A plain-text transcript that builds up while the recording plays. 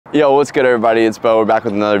Yo, what's good everybody? It's Bo. We're back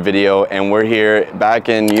with another video and we're here back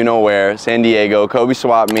in you know where, San Diego, Kobe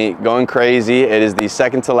Swap Meet, going crazy. It is the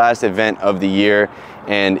second to last event of the year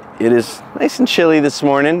and it is nice and chilly this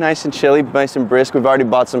morning. Nice and chilly, nice and brisk. We've already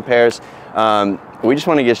bought some pairs. We just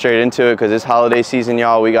want to get straight into it because it's holiday season,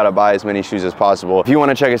 y'all. We got to buy as many shoes as possible. If you want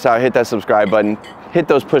to check us out, hit that subscribe button. Hit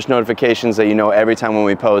those push notifications that you know every time when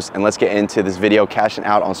we post, and let's get into this video cashing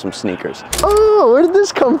out on some sneakers. Oh, where did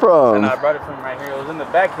this come from? And I brought it from right here. It was in the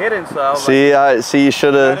back hidden, so I was see, you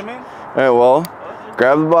should have. You know what I mean? All right, well,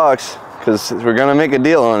 grab the box because we're gonna make a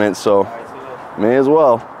deal on it, so may as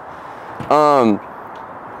well.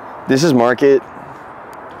 This is market,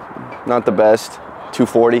 not the best.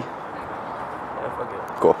 240. Yeah, fuck it.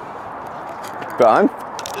 Cool.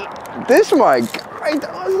 But this mic. Right,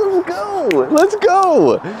 let's go. Let's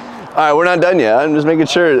go. All right, we're not done yet. I'm just making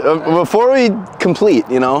sure before we complete,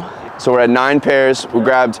 you know. So we're at 9 pairs. We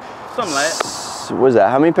grabbed. Something like. What is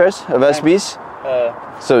that? How many pairs of SBs?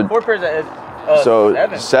 So 4 pairs of so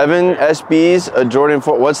 7 SBs, a Jordan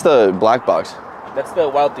 4. What's the black box? That's the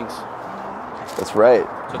Wild Things. That's right.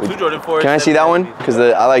 So 2 Jordan 4s. Can I see that one? Because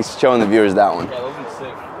I like showing the viewers that one. Yeah, those are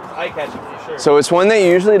sick. Eye-catching for sure. So it's one that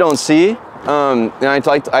you usually don't see. And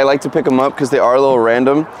I like to pick them up because they are a little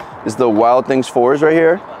random. Is the Wild Things 4s right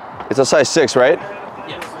here. It's a size 6, right?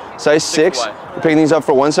 Yes. Size 6. We're picking these up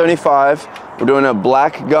for $175. We're doing a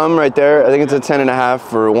black gum right there. I think it's a 10.5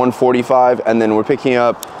 for $145. And then we're picking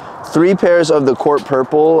up 3 pairs of the Court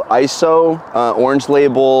Purple ISO orange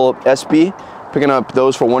label SB. Picking up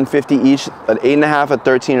those for $150 each, an 8.5, a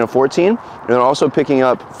 13, and a 14. And then also picking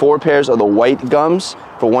up 4 pairs of the white gums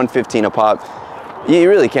for $115 a pop. You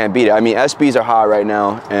really can't beat it. I mean, SBs are hot right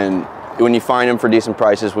now, and when you find them for decent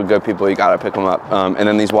prices with good people, you gotta pick them up. And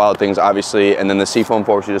then these Wild Things, obviously, and then the Seafoam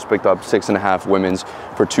 4, which we just picked up, 6.5 women's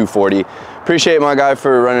for $240. Appreciate my guy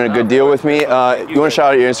for running a good deal with me. You wanna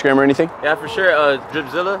shout out your Instagram or anything? Yeah, for sure.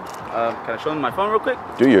 Dripzilla. Can I show them my phone real quick?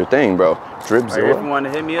 Do your thing, bro. Dripzilla. Right, if you want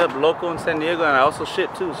to hit me up, local in San Diego, and I also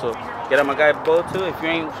ship too. So get at my guy Bo too. If you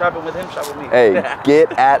ain't shopping with him, shop with me. Hey,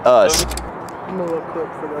 get at us. I'm a little quick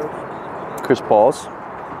for those. Chris Paul's,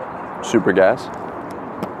 Super Gas.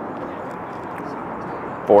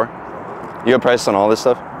 4. You got prices on all this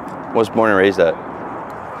stuff? What's born and raised at?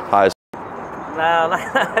 Highest. Nah,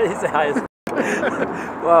 he's the highest.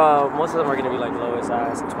 Well, most of them are gonna be like lowest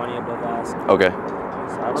ask, 20 above ask. Okay.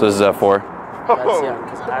 So this is at 4. That's, yeah,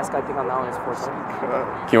 because ask I think on that one is 4 something.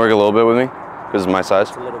 Can you work a little bit with me? Because it's my size.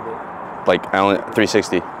 It's a little bit. Like I only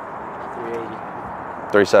 360. 380.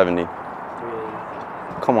 370. 380.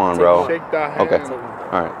 Come on, bro. Shake that hand. Okay.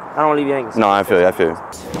 All right. I don't want to leave you hanging. No, I feel you. I feel you.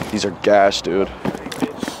 These are gas, dude.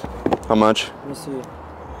 How much? Let me see.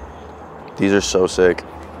 These are so sick.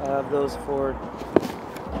 I have those for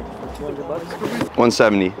 $200.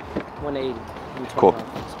 170. 180. Cool.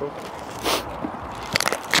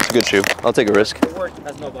 Good shoe. I'll take a risk. It worked.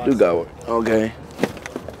 That's no box. Do got work. Okay.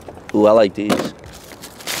 Ooh, I like these.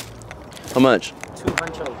 How much? 2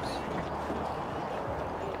 hunchos.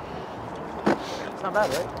 It's not bad,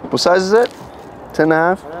 right? What size is it?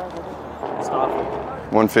 10.5? It's awful.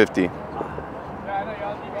 150. Breaks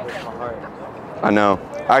my heart. I know.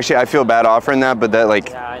 Actually, I feel bad offering that, but that like,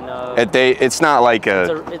 Yeah, I know. it's not like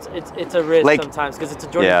a. It's a risk like, sometimes because it's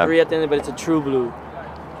a Jordan 3 at the end, but it's a true blue.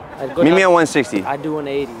 Meet me at 160. I do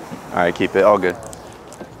 180. All right, keep it. All good.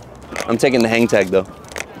 I'm taking the hang tag though.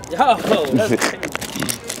 Yo, that's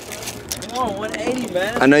crazy. Come on, 180,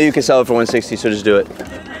 man. I know you can sell it for 160, so just do it.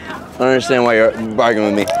 I don't understand why you're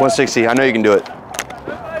bargaining with me. 160. I know you can do it.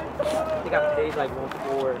 I think I paid like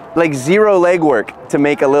 140. Like 0 legwork to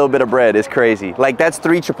make a little bit of bread is crazy. Like that's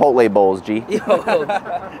 3 Chipotle bowls, G. Yo.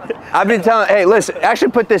 I've been telling, hey, listen,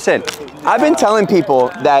 actually put this in. I've been telling people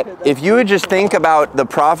that if you would just think about the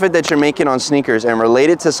profit that you're making on sneakers and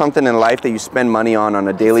relate it to something in life that you spend money on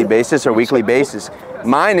a daily basis or weekly basis,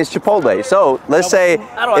 mine is Chipotle. So let's say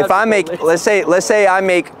if I make, let's say I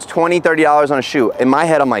make $20, $30 on a shoe. In my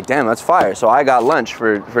head, I'm like, damn, that's fire. So I got lunch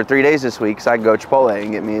for 3 days this week, so I can go Chipotle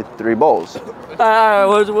and get me 3 bowls.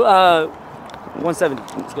 170.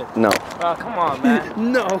 It's good. No. Oh, come on,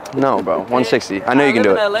 man. No, bro. 160. I know you can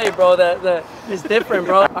do it. I live in LA, bro. It's different,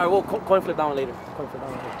 bro. All right, we'll coin flip that one later. Coin flip that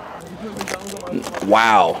one later.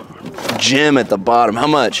 Wow. Gem at the bottom. How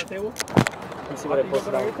much? Let's see what I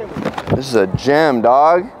posted on. This is a gem,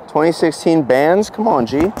 dog. 2016 bands. Come on,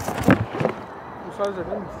 G.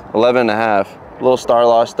 11.5. Little star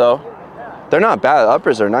loss though. They're not bad. The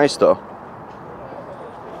uppers are nice though.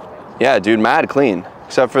 Yeah, dude, mad clean.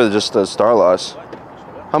 Except for just the star loss.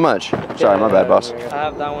 How much? Sorry, my bad, boss. I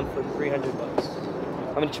have that one for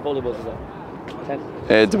 $300. How many Chipotle bowls is that? 10?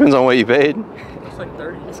 It depends on what you paid. It's like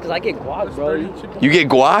 30. It's because I get guac, bro. You get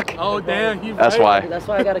guac? Oh, damn. That's why. That's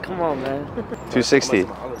why I gotta come on, man. 260.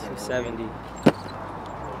 270.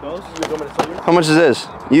 How much is this?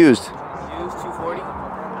 Used. Use 240.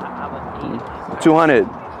 I'm 200.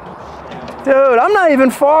 Dude, I'm not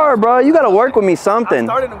even far, bro. You gotta work with me something.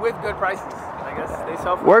 Starting with good prices. I guess they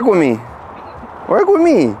sell for. Work with me. Work with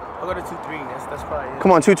me. I'll go to 230. That's probably it.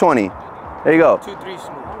 Come on, 220. There you go. 230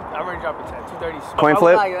 smooth. I'm ready to drop it 10. 230 smooth. Coin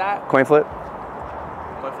flip. Like that. Coin flip.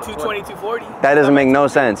 220, 240. That doesn't make no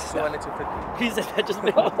sense. 200, 250. He said that just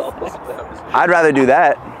made no sense. I'd rather do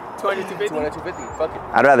that. 200, 250. 200, 250. Fuck it.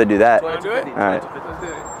 I'd rather do that. 200, 250. All right. Let's do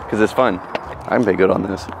it. Because it's fun. I can pay good on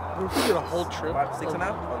this. We did a whole trip. 6.5 on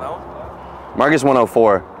that one? Marcus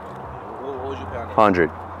 104. What would you pay on it? 100.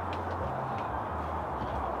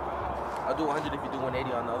 I'll do 100 if you do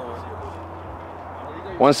 180 on the other one.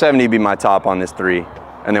 170 would be my top on this 3.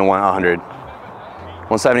 And then 100.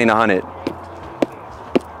 170 and 100.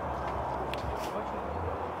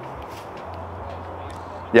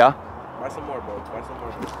 Yeah? Buy some more, bro. Buy some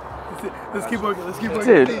more, bro. Let's keep working. Let's keep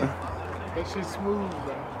working. Dude. That shit's smooth,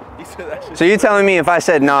 bro. He said that shit. So you telling me if I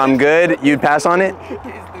said, no, I'm good, you'd pass on it?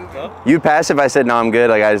 You'd pass if I said, no, I'm good,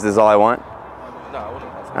 like this is all I want? No, I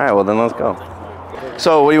wouldn't pass. All right, well then let's go.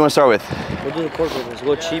 So what do you want to start with? We'll do the court purples.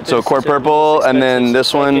 Go cheapest. So court purple and then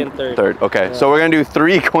this one, third. Okay, Yeah. so we're gonna do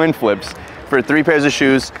 3 coin flips for 3 pairs of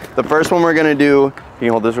shoes. The first one we're gonna do, can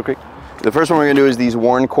you hold this real quick? The first one we're gonna do is these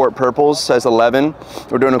worn court purples, size 11.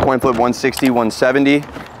 We're doing a coin flip 160, 170.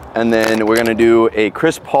 And then we're gonna do a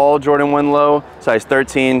Chris Paul Jordan 1 low, size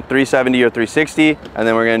 13, 370 or 360. And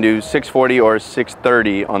then we're gonna do 640 or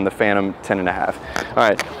 630 on the Phantom 10.5. All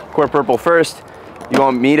right, court purple first. You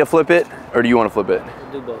want me to flip it or do you wanna flip it?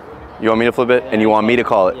 Do both. You want me to flip it and you want me to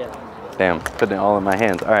call it? Yeah. Damn, putting it all in my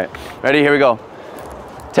hands. All right, ready, here we go.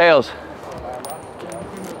 Tails,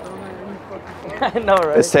 I know,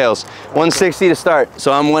 right? it's tails. 160 to start,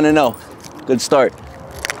 so I'm 1-0. Good start,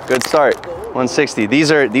 good start. 160,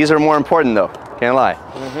 these are more important though, can't lie.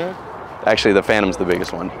 Actually, the Phantom's the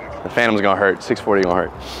biggest one. The Phantom's gonna hurt, 640 gonna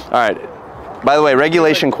hurt. All right, by the way,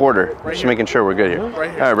 regulation quarter. Just making sure we're good here. All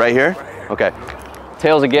right, right here? Okay.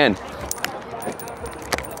 Tails again.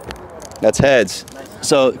 That's heads.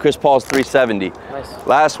 So Chris Paul's 370. Nice.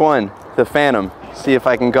 Last one, the Phantom. See if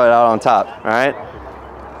I can go out on top, all right?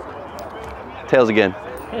 Tails again.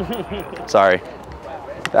 Sorry.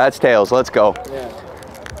 That's tails, let's go. Yeah.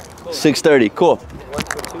 630, cool.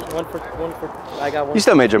 One for, I got one. You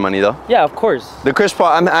still made your money though. Yeah, of course. The Chris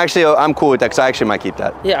Paul, I'm cool with that because I actually might keep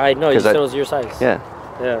that. Yeah, I know. You 'Cause said it was your size. Yeah,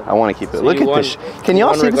 Yeah. I want to keep it. So Look you at won- this. Can y'all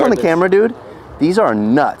won see this on the regardless. camera, dude? These are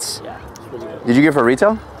nuts. Yeah, it's pretty good. Did you get it for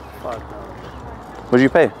retail? Fuck. What'd you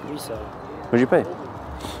pay? Resale. What'd you pay?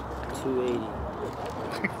 280.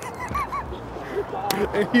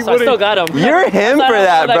 So I still got them. You're him for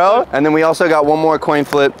that, bro. And then we also got one more coin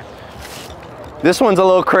flip. This one's a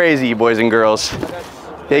little crazy, boys and girls.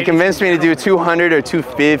 They convinced me to do 200 or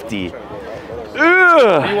 250.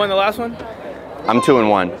 Ugh. You won the last one? I'm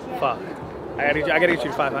 2-1. Fuck. I gotta get you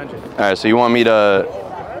to 500. All right, so you want me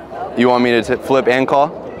to flip and call?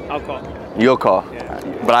 I'll call. You'll call. Yeah.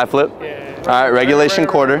 But I flip? Yeah. All right, regulation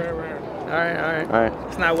quarter. All right. All right.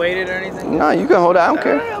 It's not weighted or anything? No, you can hold it, I don't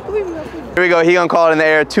care. I believe you. Here we go, he gonna call it in the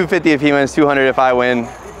air. 250 if he wins, 200 if I win.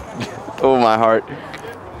 Oh, my heart.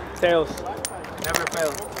 Tails. Never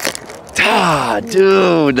fails. Ah,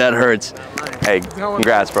 dude, that hurts. Hey,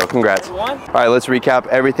 congrats, bro, congrats. All right, let's recap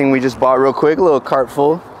everything we just bought real quick. A little cart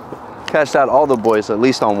full. Cashed out all the boys, at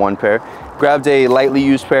least on one pair. Grabbed a lightly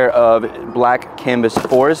used pair of black canvas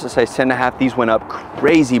 4s, size 10.5. These went up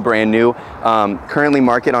crazy brand new. Currently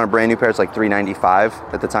market on a brand new pair is like $395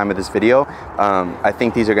 at the time of this video. I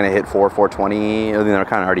think these are gonna hit $420. They're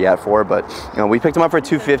kind of already at $4, but we picked them up for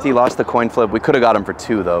 $250, lost the coin flip. We could have got them for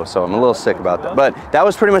 $2 though, so I'm a little sick about that. But that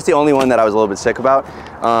was pretty much the only one that I was a little bit sick about.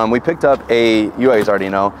 We picked up you guys already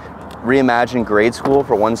know, Reimagined grade school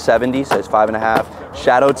for $170, size 5.5.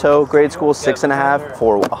 Shadow Toe grade school 6.5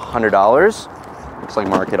 for $100. Looks like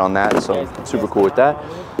market on that, so super cool with that.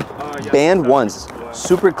 Band ones,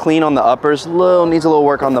 super clean on the uppers, needs a little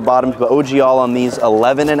work on the bottoms, but OG all on these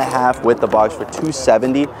 11.5 with the box for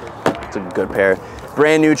 $270. It's a good pair.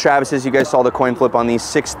 Brand new Travis's, you guys saw the coin flip on these,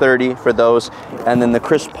 $630 for those. And then the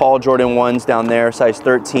Chris Paul Jordan 1s down there, size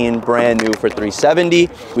 13, brand new for $370.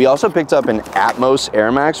 We also picked up an Atmos Air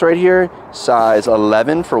Max right here, size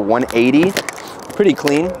 11 for $180. Pretty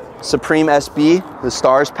clean. Supreme SB, the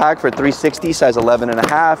Stars pack for $360, size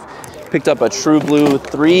 11.5. Picked up a True Blue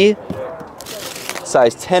 3,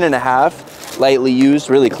 size 10.5, lightly used,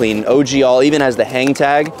 really clean. OG all, even has the hang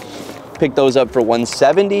tag. picked those up for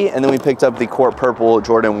 170, and then we picked up the Court Purple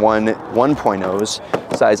Jordan 1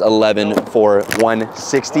 1.0s, size 11 for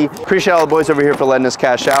 160. Appreciate all the boys over here for letting us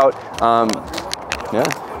cash out. Yeah,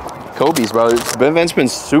 Kobey'S, bro. The event's been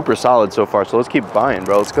super solid so far, so let's keep buying,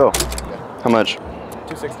 bro. Let's go. How much?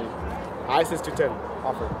 260. Ice is 210.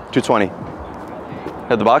 Offer. 220.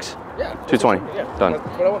 Had the box? Yeah. 220. Yeah. Done. That's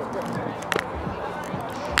what I wanted. Yeah.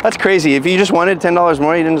 That's crazy. If you just wanted $10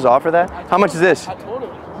 more, you didn't just offer that? How much is this? I told him.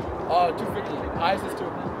 250. Ice is 2.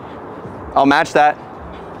 I'll match that.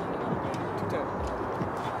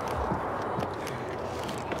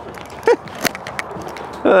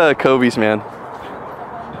 210. Kobey'S, man.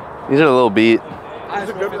 These are a little beat.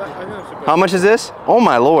 How much is this? Oh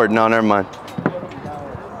my lord. No, never mind.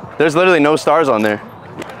 There's literally no stars on there.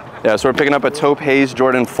 Yeah, so we're picking up a taupe haze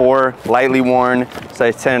Jordan 4, lightly worn,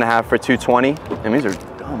 size 10.5 for 220. And these are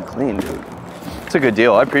dumb clean, dude. It's a good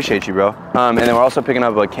deal. I appreciate you, bro. And then we're also picking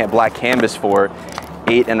up a black canvas for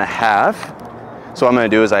 8.5. So what I'm gonna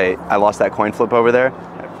do is I lost that coin flip over there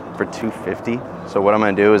for 250. So what I'm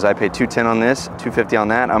gonna do is I paid 210 on this, 250 on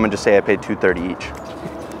that. I'm gonna just say I paid 230 each.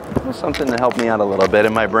 Something to help me out a little bit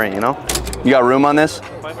in my brain, you know? You got room on this?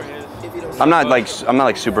 I'm not like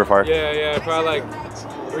super far. Yeah, probably like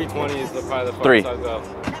 320 is probably the farthest I'll go.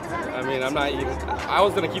 I mean, I'm not even. I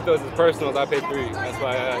was gonna keep those as personals. I paid 3. That's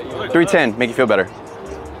why I. 310, make you feel better.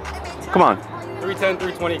 Come on. 310,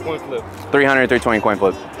 320 coin flip. 300, 320 coin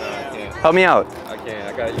flip. Help me out. I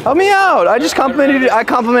can't. I got you. Help me out. I just complimented. I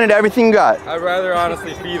complimented everything you got. I'd rather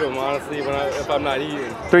honestly feed them. Honestly, if I'm not eating.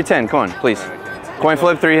 310. Come on, please. Coin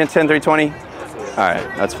flip. 310, 320. All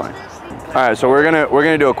right, that's fine. All right, so we're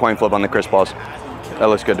gonna do a coin flip on the Chris Pauls. That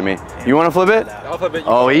looks good to me. You want to flip it? I'll flip it.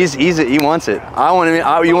 Oh, he wants it.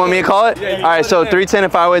 You want me to call it? Yeah, all right, so 310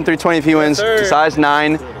 if I win, 320 if he wins. Yes, size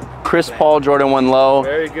 9. Chris Paul, Jordan 1 low.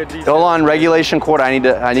 Very good defense. Hold on, regulation court. I need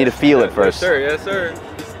to feel it first. Yes, sir.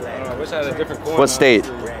 I wish I had a different coin. What state?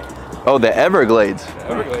 Oh, the Everglades.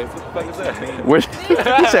 Everglades. What the fuck is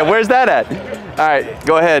that? He said, where's that at? All right,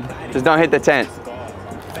 go ahead. Just don't hit the tent.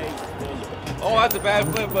 Oh, that's a bad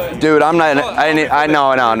flip, but. Dude, I'm not.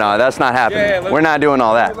 No. That's not happening. Yeah, we're not doing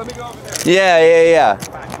all that. Let me go over there. Yeah.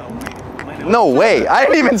 No way. I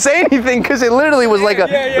didn't even say anything because it literally was like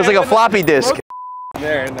a floppy disk.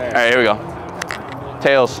 There. All right, here we go.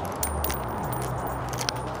 Tails.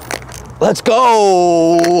 Let's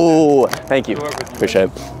go. Thank you. Appreciate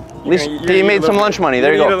it. At least he made some lunch money.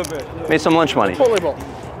 There you go. Made some lunch money. Chipotle bowl.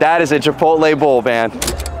 That is a Chipotle bowl, man.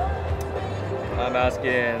 I'm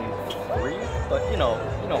asking 3, but you know.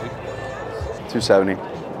 270.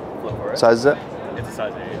 Flip for it. Size is it? It's a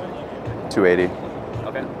size 8. 280.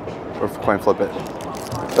 Okay. Or coin flip it.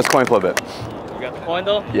 Let's coin flip it. You got the coin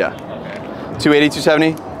though? Yeah. Okay. 280, 270?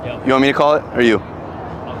 Yep. You want me to call it or you?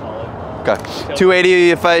 I'll call it. Okay.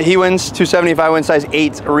 280 if he wins, 270 if I win, size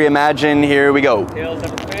 8. Reimagine. Here we go. Tails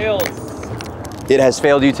never fails. It has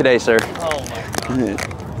failed you today, sir. Oh my god.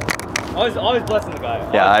 Always blessing the guy.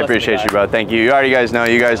 Yeah, I appreciate you, bro. Thank you. You already guys know.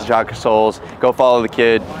 You guys are GOTSOLEs. Go follow the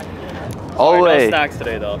kid. All the way. No snacks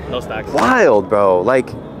today though. No snacks. Wild, bro.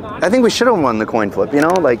 Like, I think we should have won the coin flip, you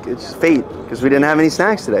know? Like, it's fate because we didn't have any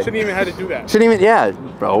snacks today. Shouldn't even had to do that. Yeah,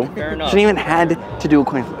 bro. Fair enough. Shouldn't even had to do a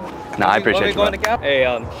coin flip. No, I appreciate you, bro. Hey,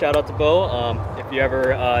 shout out to Bo. If you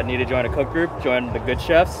ever need to join a cook group, join the Good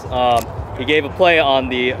Chefs. He gave a play on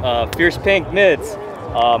the Fierce Pink mids.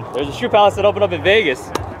 There's a shoe palace that opened up in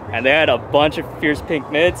Vegas, and they had a bunch of Fierce Pink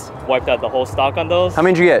mids. Wiped out the whole stock on those. How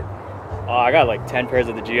many did you get? I got like 10 pairs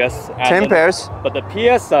of the GS. 10 pairs? But the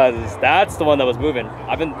PS sizes, that's the one that was moving.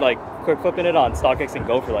 I've been like quick flipping it on StockX and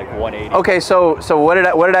Go for like 180. Okay, so what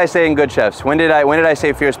did I say in Good Chefs? When did I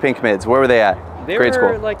say Fierce Pink mids? Where were they at? They Grade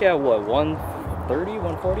were school. like at what, 130,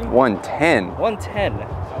 140? 110.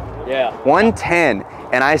 110. Yeah. 110.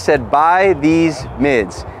 And I said buy these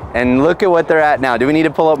mids. And look at what they're at now. Do we need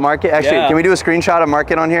to pull up market? Actually, Yeah. Can we do a screenshot of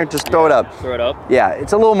market on here? Just throw it up. Throw it up. Yeah,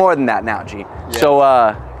 it's a little more than that now, G. Yeah. So,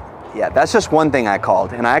 yeah, that's just one thing I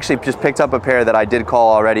called. And I actually just picked up a pair that I did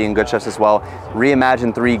call already in Good Chefs as well.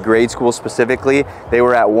 Reimagine 3 grade school specifically. They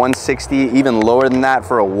were at 160, even lower than that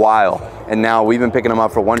for a while. And now we've been picking them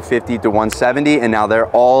up for 150 to 170. And now they're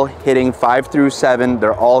all hitting 5 through 7.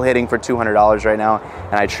 They're all hitting for $200 right now.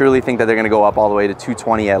 And I truly think that they're gonna go up all the way to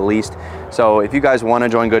 220 at least. So if you guys wanna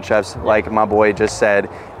join Good Chefs, like my boy just said,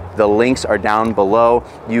 the links are down below.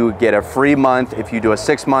 You get a free month if you do a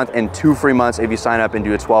 6-month and 2 free months if you sign up and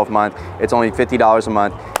do a 12-month. It's only $50 a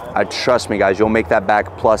month. Trust me, guys, you'll make that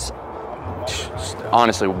back plus,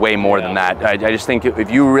 honestly, way more than that. I just think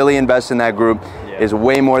if you really invest in that group, is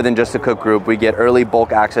way more than just a cook group. We get early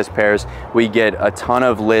bulk access pairs. We get a ton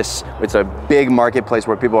of lists. It's a big marketplace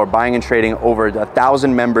where people are buying and trading, over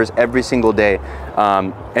 1,000 members every single day.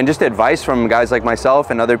 And just advice from guys like myself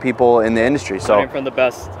and other people in the industry. So learning from the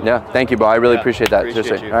best. Yeah, thank you, bro. I really appreciate that. Appreciate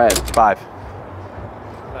Seriously. you. All right, 5. 525.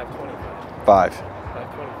 5.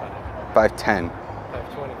 525. 510.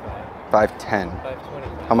 525. 510.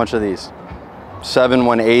 525. How much are these? 7,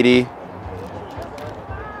 180,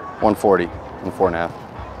 140, and 4.5.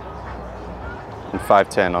 And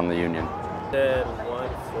 510 on the Union. Then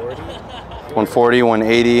 140. 140,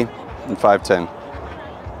 180, and 510.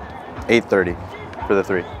 830 for the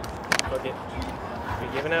 3. Okay.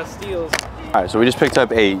 We're giving out steals. All right, so we just picked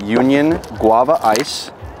up a Union Guava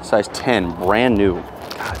Ice, size 10, brand new.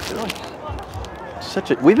 God,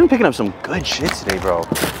 dude. We've been picking up some good shit today, bro.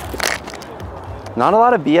 Not a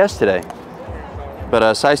lot of BS today,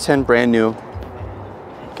 but size 10, brand new.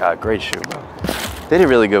 God, great shoe, bro. They did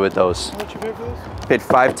really good with those. How much you pay for this? Paid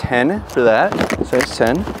 $510 for that, size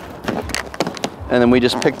 10. And then we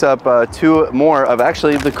just picked up 2 more of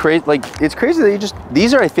actually the crazy, like, it's crazy that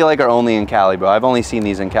these are, I feel like, are only in Cali, bro. I've only seen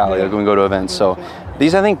these in Cali, like when we go to events. So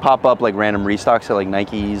these, I think, pop up like random restocks at like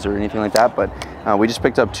Nikes or anything like that. But we just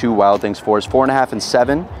picked up 2 Wild Things 4s, 4.5 and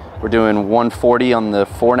 7. We're doing 140 on the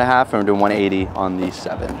 4.5 and we're doing 180 on the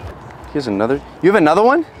 7. Here's another, you have another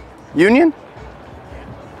one? Union?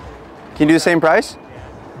 Can you do the same price?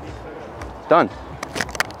 Done.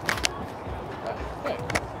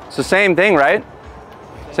 It's the same thing, right?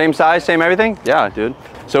 Same size, same everything? Yeah, dude.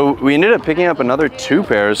 So we ended up picking up another 2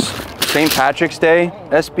 pairs. St. Patrick's Day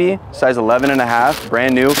SB, size 11.5,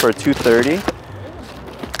 brand new for $230.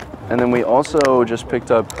 And then we also just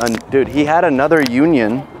picked up, dude, he had another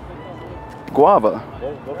Union Guava.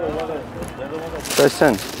 Size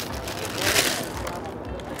 10.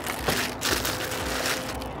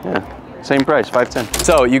 Yeah. Same price, $510.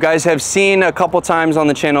 So you guys have seen a couple times on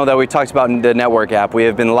the channel that we talked about the NTWRK app. We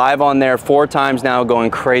have been live on there 4 times now,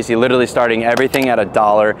 going crazy, literally starting everything at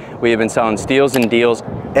 $1. We have been selling steals and deals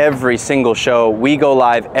every single show. We go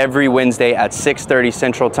live every Wednesday at 6:30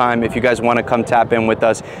 Central Time. If you guys want to come tap in with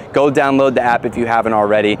us, go download the app if you haven't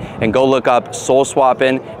already, and go look up Soul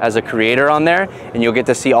Swappin' as a creator on there, and you'll get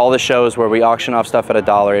to see all the shows where we auction off stuff at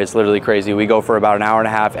 $1. It's literally crazy. We go for about an hour and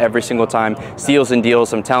a half every single time. Steals and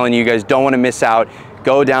deals. I'm telling you, you guys don't want to miss out.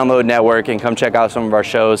 Go download NTWRK and come check out some of our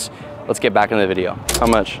shows. Let's get back into the video. How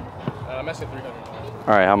much? I'm asking 300.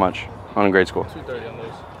 All right, how much on a grade school? 230 on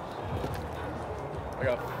those. I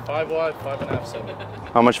got 5 wide, 5.5, 7.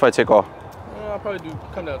 How much if I take all? I'll probably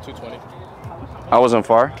come down to 220. I wasn't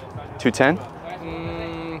far. 210?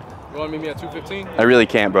 You want to meet me at 215? I really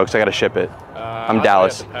can't, bro, because I got to ship it. I'm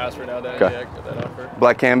Dallas. Pass for now, then. Okay. Yeah, get that offer.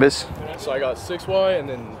 Black canvas? So I got 6 wide and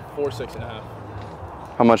then 4 6.5.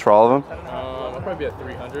 How much for all of them? I'll probably be at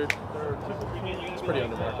 300. It's pretty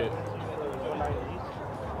under market.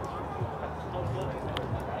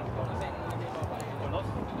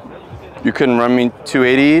 You couldn't run me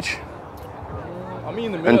 280 each? I mean,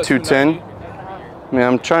 in the middle. And 210? I mean,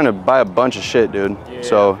 I'm trying to buy a bunch of shit, dude. Yeah,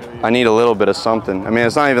 So I need a little bit of something. I mean,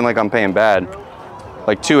 it's not even like I'm paying bad.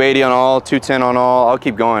 Like 280 on all, 210 on all. I'll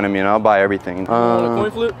keep going. I mean, I'll buy everything.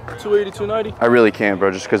 Coin flip, 280, 290? I really can't,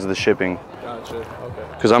 bro, just because of the shipping. Gotcha, okay.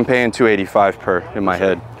 Because I'm paying 285 per in my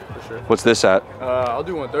head. For sure. What's this at? I'll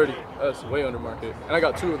do 130. That's way under market. And I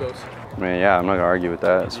got 2 of those. I mean, yeah, I'm not gonna argue with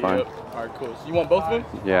that. It's fine. Yep. All right, cool. So you want both of them?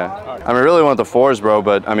 Yeah. Alright. I mean, I really want the 4s, bro,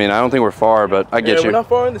 but I mean, I don't think we're far, but I get Yeah, you. we're not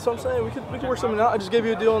far in this. I'm saying we can work something out. I just gave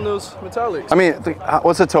you a deal on those metallics. I mean,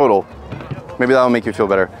 what's the total? Maybe that'll make you feel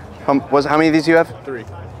better. How many of these do you have? 3.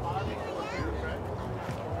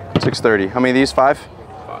 630. How many of these? 5?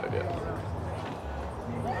 5, yeah.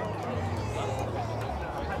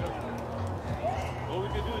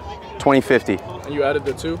 $20.50. And you added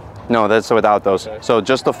the 2? No, that's without those. Okay. So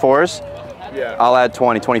just the 4s, Yeah. I'll add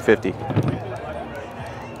 20.50.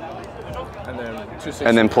 And then 260.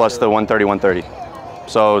 And then plus the 130, 130.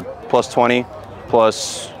 So plus 20,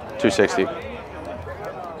 plus 260.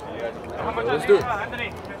 Let's do it.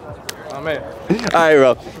 Oh, man. All right,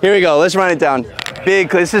 bro. Here we go. Let's run it down.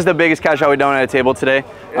 This is the biggest cash out we've done at a table today.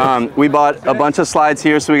 We bought a bunch of slides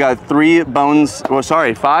here. So we got 3 bones, well,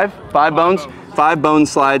 sorry, 5 bones. 5 bone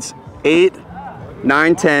slides, 8,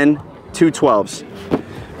 9, 10, 2 12s.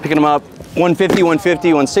 Picking them up, 150, 150,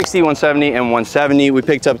 160, 170, and 170. We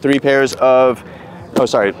picked up 3 pairs of, oh,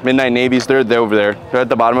 sorry, Midnight Navies. They're over there. They're at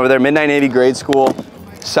the bottom over there. Midnight Navy grade school.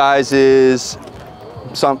 Size is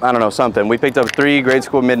I don't know, something. We picked up 3 grade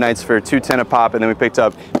school midnights for $210 a pop, and then we picked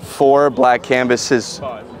up 4 black canvases.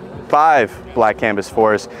 5 black canvas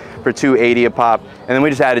 4s for $280 a pop, and then we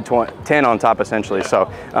just added 10 on top essentially. So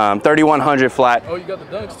 3,100 flat. Oh, you got the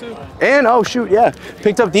dunks too? And oh shoot, yeah,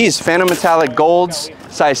 picked up these Phantom Metallic Golds,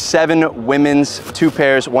 size 7 women's, 2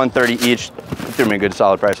 pairs, 130 each. Threw me a good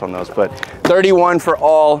solid price on those, but 31 for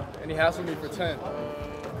all. And he hassled me for 10.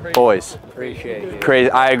 Crazy. Boys. Appreciate it. Crazy,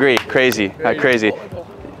 I agree, crazy, crazy.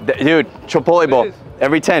 Dude, Chipotle Bowl,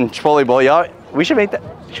 every 10, Chipotle Bowl. Y'all, we should make that,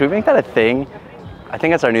 should we make that a thing? I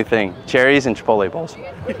think that's our new thing, cherries and Chipotle Bowls.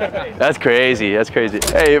 That's crazy, that's crazy.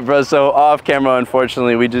 Hey bro, so off camera,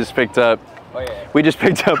 unfortunately, we just picked up a we just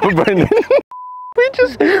picked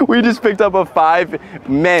up a 5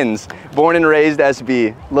 men's born and raised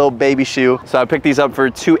SB little baby shoe. So I picked these up for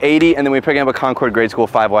 $280, and then we're picking up a Concord grade school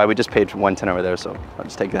 5Y. We just paid for $110 over there, so I'll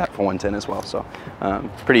just take that for $110 as well. So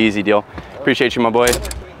pretty easy deal. Appreciate you, my boy.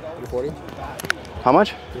 340? How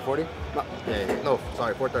much? 340? No, yeah, no,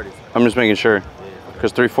 sorry, 430. I'm just making sure,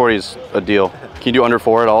 because 340 is a deal. Can you do under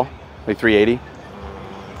 4 at all? Like 380?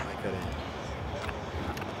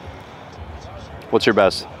 What's your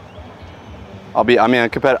best? I'm a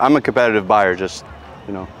competitive buyer, just,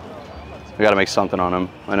 you know, we gotta make something on them.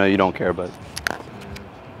 I know you don't care, but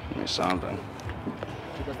make something.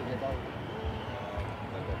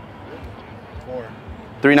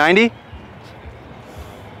 390?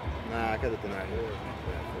 Nah, I got it tonight.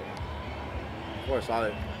 4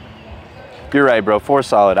 solid. You're right, bro. 4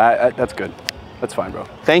 solid. That's good. That's fine, bro.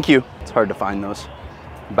 Thank you. It's hard to find those.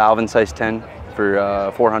 Balvin size 10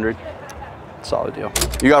 for 400. Solid deal.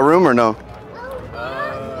 You got room or no?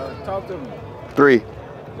 Talk to him. 3.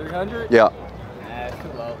 300? Yeah. Nah, it's too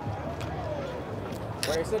low.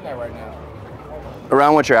 Where are you sitting at right now?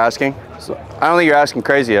 Around what you're asking. So I don't think you're asking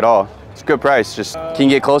crazy at all. It's a good price. Just can you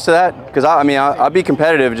get close to that? Because I'll be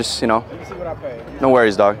competitive. Just, you know. Let me see what I pay. No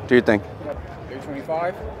worries, dog. Do your thing.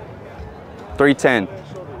 325? 310.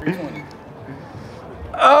 320.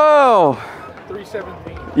 Oh.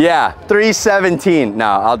 317. Yeah, 317. No,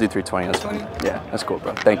 I'll do 320. That's fine. Yeah, that's cool,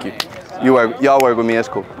 bro. Thank you. Y'all work with me. That's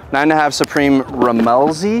cool. 9.5 Supreme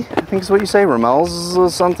Ramelzy, I think is what you say. Ramels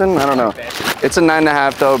or something. I don't know. It's a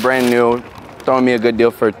 9.5 though, brand new. Throwing me a good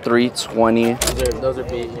deal for 320. Those are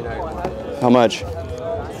beat, you know. How much?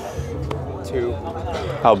 2.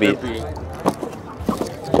 How beat? They're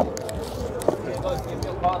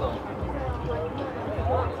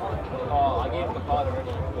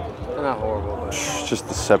not horrible, but It's just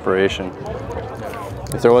the separation.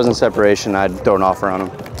 If there wasn't separation, I'd throw an offer on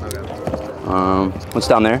them. What's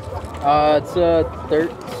down there? it's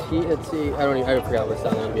 13. Let's see. I forgot what's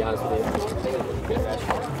down there, to be honest with you.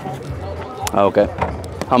 Oh, okay.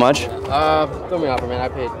 How much? Throw me an offer, man. I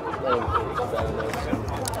didn't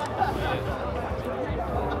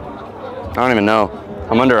I don't even know.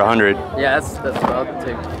 I'm under 100. Yeah, that's what I'll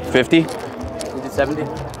take. 50? You did 70?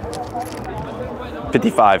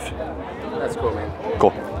 55. That's cool, man. Cool.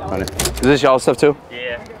 Got it. Is this y'all stuff too?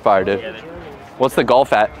 Yeah. Fire, dude. What's the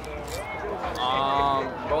golf at?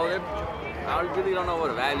 Bro, I really don't know what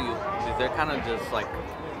to value, because they're kind of just like,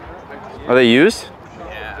 Are they used?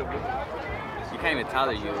 yeah, you can't even tell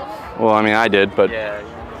they're used. Well, I mean, I did, but Yeah,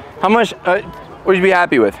 how much would you be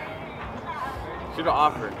happy with? should have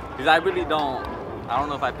offered, because I really don't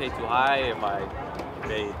know if I pay too high, if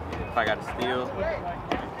I got a steal,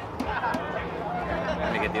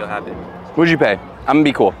 make a deal happen. What'd you pay? I'm gonna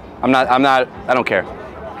be cool. I don't care.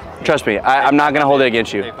 Trust me, I'm not gonna hold it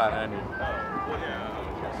against you. Pay 500.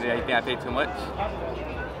 Yeah, you think I paid too much?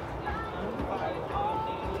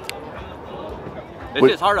 It's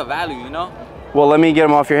just hard to value, you know? Well, let me get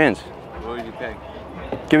them off your hands. What would you pay?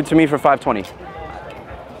 Give it to me for 520.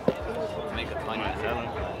 Make a 27.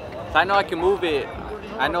 So I know I can move it.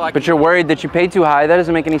 I know I can. But you're worried that you paid too high? That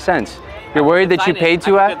doesn't make any sense. You're worried that you paid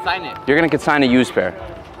too high? Consign it. You're gonna consign a used pair.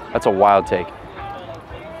 That's a wild take.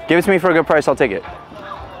 Give it to me for a good price, I'll take it.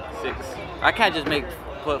 6. I can't just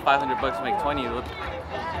put $500 to make 20. I'm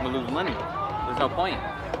gonna lose money. There's no point.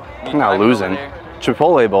 I'm not losing.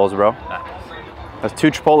 Chipotle bowls, bro. That's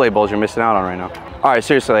 2 Chipotle bowls you're missing out on right now. All right,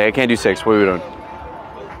 seriously, I can't do 6. What are we doing?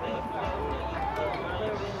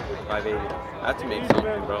 580. I have to make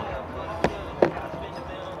something, bro.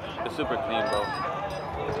 It's super clean, bro.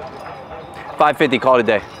 550, call it a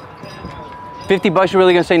day. $50, you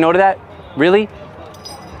really gonna say no to that? Really?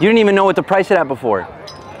 You didn't even know what to price it at before.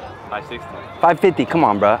 560. 550, come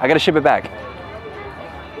on, bro. I gotta ship it back.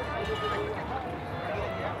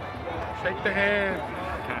 Shake the hand.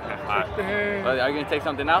 Shake the hand. Are you gonna take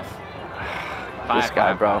something else? This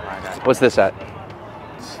guy, bro. Fine. What's this at?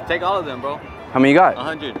 Take all of them, bro. How many you got?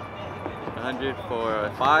 100. 100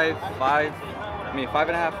 for 5, 5. I mean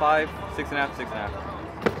 5.5, 5, 6.5, 6.5.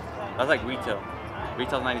 That's like retail.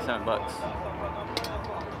 Retail's 97 bucks.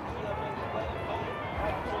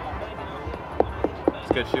 It's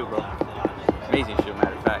a good shoe, bro. Amazing shoe,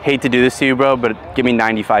 matter of fact. Hate to do this to you, bro, but give me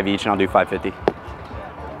 95 each and I'll do 550.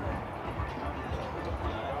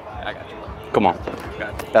 I got you, bro. Come on.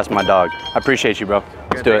 Got you. That's my dog. I appreciate you, bro.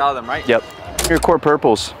 Let's do it. All of them, right? Yep. Your court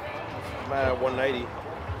purples. I'm at 190.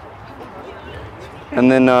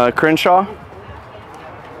 And then Crenshaw.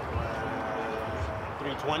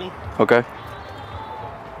 320. Okay.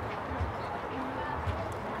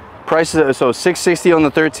 Prices, so 660 on the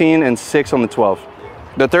 13 and 6 on the 12.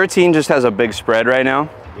 The 13 just has a big spread right now.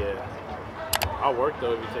 Yeah. I'll work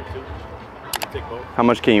though if you take two. You take both. How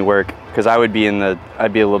much can you work? Because I would be in the,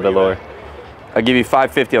 I'd be a little bit lower. I'll give you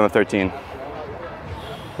 550 on the 13.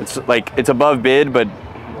 It's like, it's above bid, but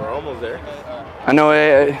We're almost there. I know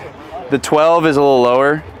the 12 is a little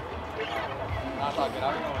lower.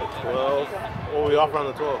 12. What we offer on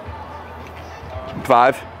the 12?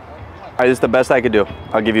 5. All right, this is the best I could do.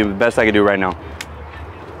 I'll give you the best I could do right now.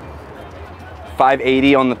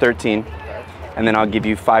 580 on the 13, and then I'll give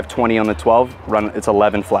you 520 on the 12. Run, it's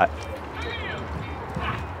 11 flat.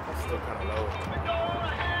 That's still kind of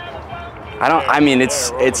low. I mean,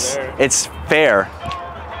 it's fair.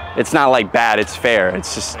 It's not like bad, it's fair.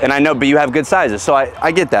 It's just, and I know, but you have good sizes, so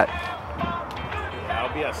I get that. Yeah,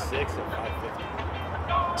 I'll be at 6 at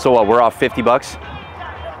 550. So what, we're off 50 bucks?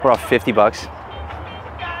 We're off 50 bucks. You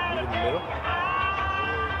in the middle?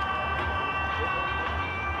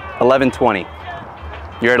 1120.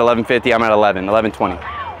 You're at 1150, I'm at 11, 1120.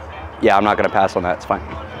 Yeah, I'm not gonna pass on that, it's fine.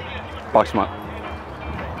 Box them up.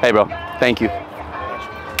 Hey bro, thank you.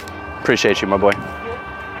 Appreciate you, my boy.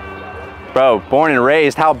 Bro, born and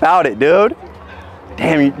raised, how about it, dude?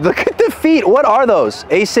 Damn, look at the feet. What are those?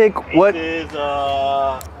 ASIC, what? This is,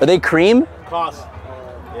 Are they cream? cost.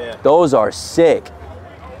 Yeah. Those are sick.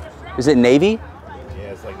 Is it navy?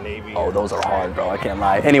 Yeah, it's like navy. Oh, those are hard, bro, I can't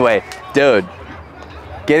lie. Anyway, dude,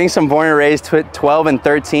 getting some born and raised 12 and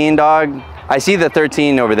 13, dog. I see the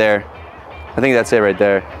 13 over there. I think that's it right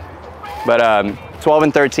there. But 12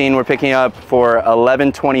 and 13 we're picking up for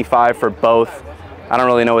 $11.25 for both. I don't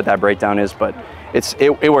really know what that breakdown is, but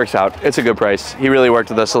it works out. It's a good price. He really worked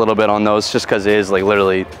with us a little bit on those just because it is like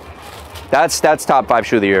literally, that's top 5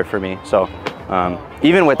 shoe of the year for me. So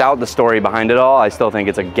even without the story behind it all, I still think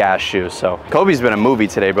it's a gas shoe. So Kobey's been a movie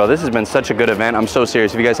today, bro. This has been such a good event. I'm so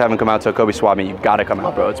serious. If you guys haven't come out to a Kobe swap meet, you've got to come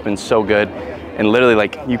out, bro. It's been so good. And literally,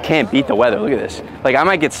 like, you can't beat the weather. Look at this. Like, I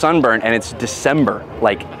might get sunburned and it's December.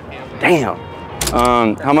 Like, damn.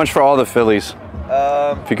 How much for all the Phillies?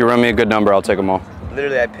 If you could run me a good number, I'll take them all.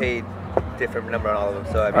 Literally, I paid different number on all of them.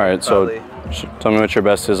 So I mean, all right, probably, so tell me what your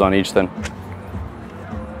best is on each then.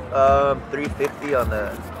 350 on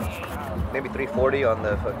the, maybe 340 on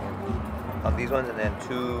the on these ones, and then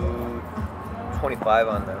 225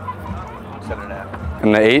 on the 7.5.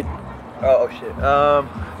 And the 8? Oh shit.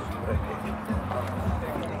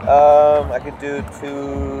 I could do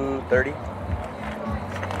 230.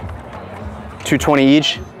 220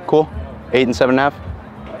 each. Cool. 8 and 7.5.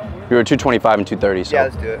 You were 225 and 230. So. Yeah,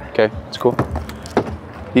 let's do it. Okay, that's cool.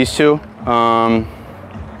 These two, 2.5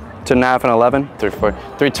 and 11.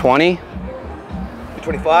 320.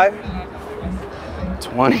 225.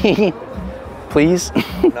 20. Please.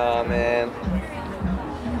 Nah, man.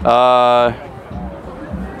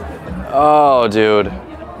 Oh, dude.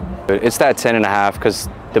 It's that 10.5 because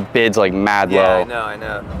the bid's like mad low. Yeah, I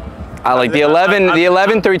know. I like the 11,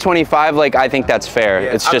 325. Like I think that's fair.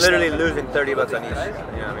 Yeah, it's I'm just literally losing 30 bucks on each. You know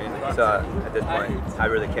what I mean? So at this point, I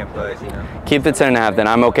really can't play. You know. keep the 10.5. Then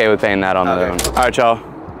I'm okay with paying that on the other one. All right, y'all.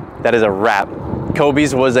 That is a wrap.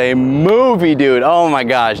 Kobey's was a movie, dude. Oh my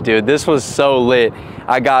gosh, dude. This was so lit.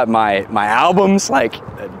 I got my albums, like,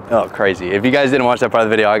 oh, crazy. If you guys didn't watch that part of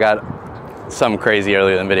the video, I got something crazy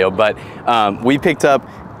earlier in the video. But we picked up,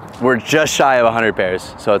 we're just shy of 100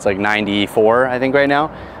 pairs. So it's like 94, I think, right now.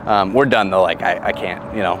 We're done though, like I can't,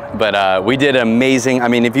 you know, but we did amazing. I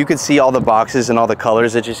mean, if you could see all the boxes and all the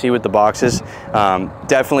colors that you see with the boxes,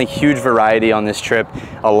 definitely huge variety on this trip,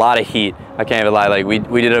 a lot of heat. I can't even lie, like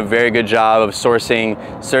we did a very good job of sourcing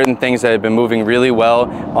certain things that have been moving really well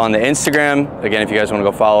on the Instagram. Again, if you guys want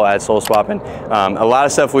to go follow @SoulSwapping. A lot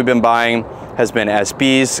of stuff we've been buying has been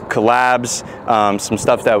SBs, collabs, some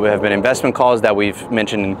stuff that have been investment calls that we've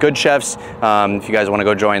mentioned in Good Chefs. If you guys want to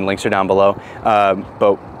go join, links are down below.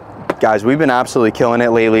 But guys, we've been absolutely killing it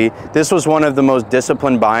lately. This was one of the most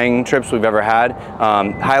disciplined buying trips we've ever had.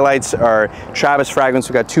 Highlights are Travis Fragrance.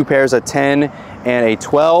 We got 2 pairs, a 10 and a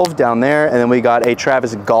 12 down there. And then we got a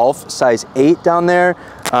Travis Golf size 8 down there.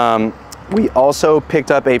 We also picked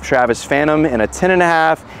up a Travis Phantom in a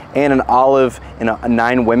 10.5 and an Olive in a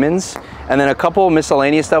 9 women's. And then a couple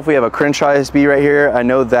miscellaneous stuff. We have a Crenshaw SB right here. I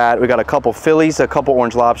know that. We got a couple Phillies, a couple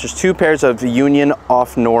Orange Lobsters, 2 pairs of Union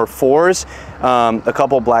Off-Nor 4s, a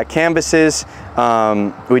couple black canvases.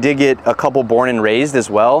 We did get a couple Born and Raised as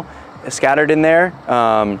well, scattered in there,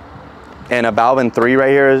 and a Balvin 3 right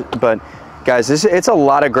here. But guys, it's a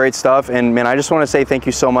lot of great stuff, and man, I just want to say thank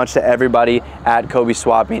you so much to everybody at Kobe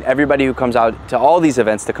Swap Meet, everybody who comes out to all these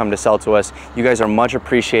events to come to sell to us. You guys are much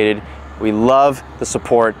appreciated. We love the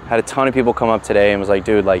support. Had a ton of people come up today and was like,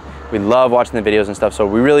 dude, like, we love watching the videos and stuff, so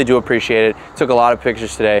we really do appreciate it. Took a lot of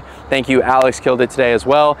pictures today. Thank you, Alex killed it today as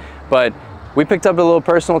well, but we picked up a little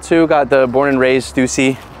personal too. Got the Born and Raised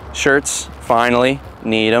Stussy shirts, finally,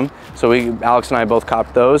 need them. So Alex and I both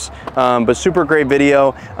copped those, but super great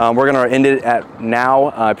video. We're gonna end it at now.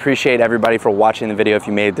 I appreciate everybody for watching the video if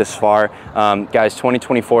you made it this far. Guys,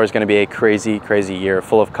 2024 is gonna be a crazy, crazy year,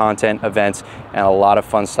 full of content, events, and a lot of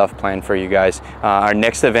fun stuff planned for you guys. Our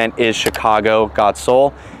next event is Chicago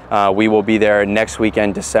GOTSOLE. We will be there next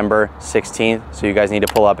weekend, December 16th. So you guys need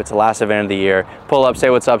to pull up. It's the last event of the year. Pull up, say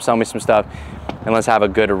what's up, sell me some stuff, and let's have a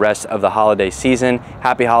good rest of the holiday season.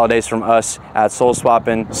 Happy holidays from us at Soul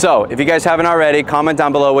Swappin'. So if you guys haven't already, comment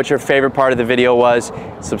down below what your favorite part of the video was.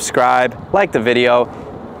 Subscribe, like the video,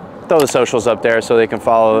 throw the socials up there so they can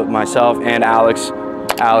follow myself and Alex.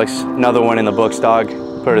 Alex, another one in the books, dog.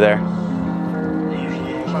 Put her there.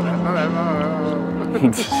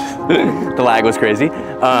 The lag was crazy.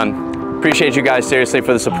 Appreciate you guys seriously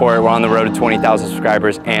for the support. We're on the road to 20,000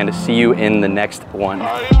 subscribers, and see you in the next one.